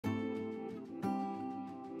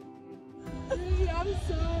I'm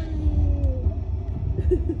sorry.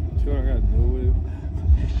 Sure, I gotta do with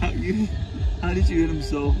it. How did you hit him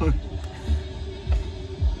so hard?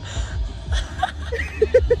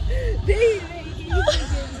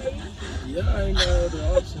 Yeah, I know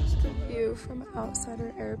the options come out. View from outside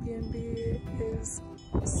our Airbnb is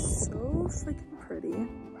so freaking pretty.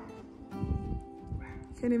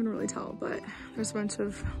 Can't even really tell, but there's a bunch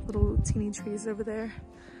of little teeny trees over there.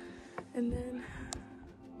 And then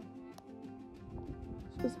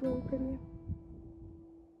it's just really pretty.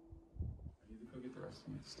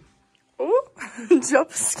 Oh,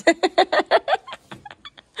 jump scare.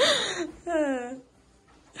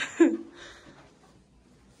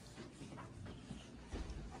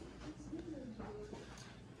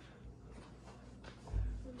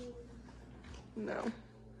 No.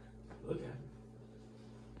 Look at it.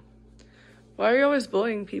 Why are you always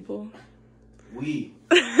bullying people? We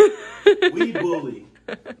bully.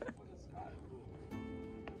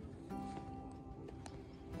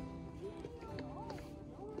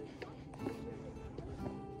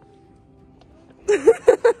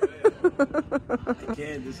 I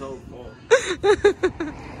can't this whole fall.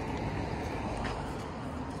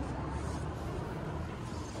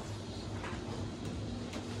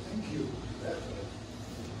 Thank you.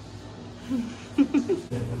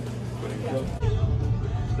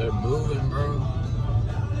 They're moving, bro.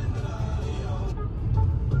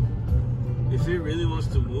 If it really wants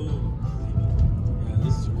to move, Yeah,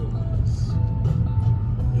 this is real nice.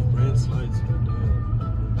 the brand slides are done.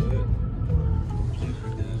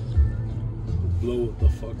 Blow it the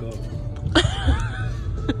fuck up.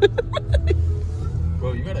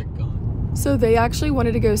 Bro, you got a gun. So they actually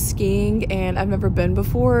wanted to go skiing, and I've never been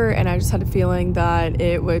before, and I just had a feeling that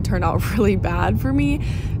it would turn out really bad for me.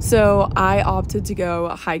 So I opted to go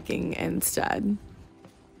hiking instead.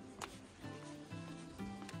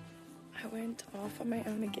 I went off on my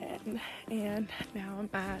own again, and now I'm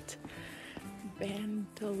at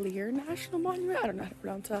Bandelier National Monument. I don't know how to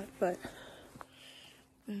pronounce that, but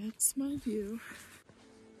that's my view.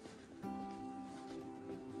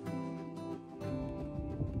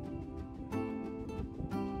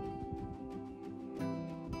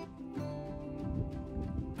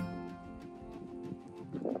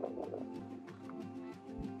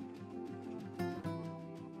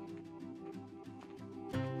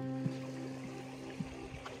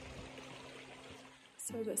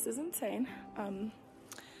 So this is insane. I'm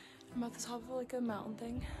at the top of like a mountain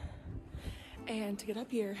thing, and to get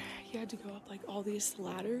up here you had to go up like all these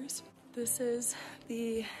ladders. This is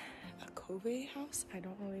the Alcove house. I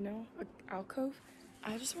don't really know. Alcove.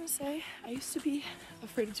 I just want to say I used to be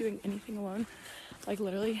afraid of doing anything alone. Like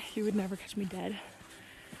literally you would never catch me dead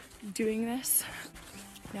doing this.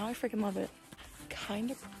 Now I freaking love it.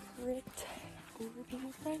 Kind of pricked over being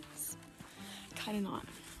with friends. Kind of not.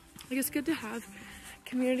 Like it's good to have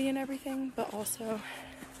community and everything, but also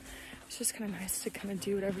it's just kind of nice to kind of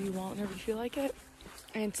do whatever you want whenever you feel like it,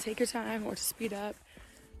 and to take your time or to speed up.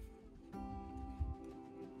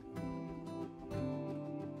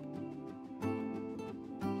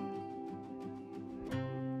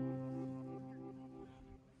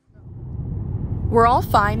 We're all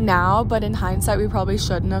fine now, but in hindsight, we probably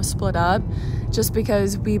shouldn't have split up just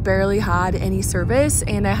because we barely had any service,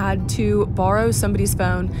 and I had to borrow somebody's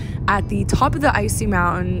phone at the top of the icy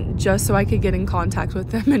mountain just so I could get in contact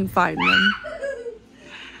with them and find them.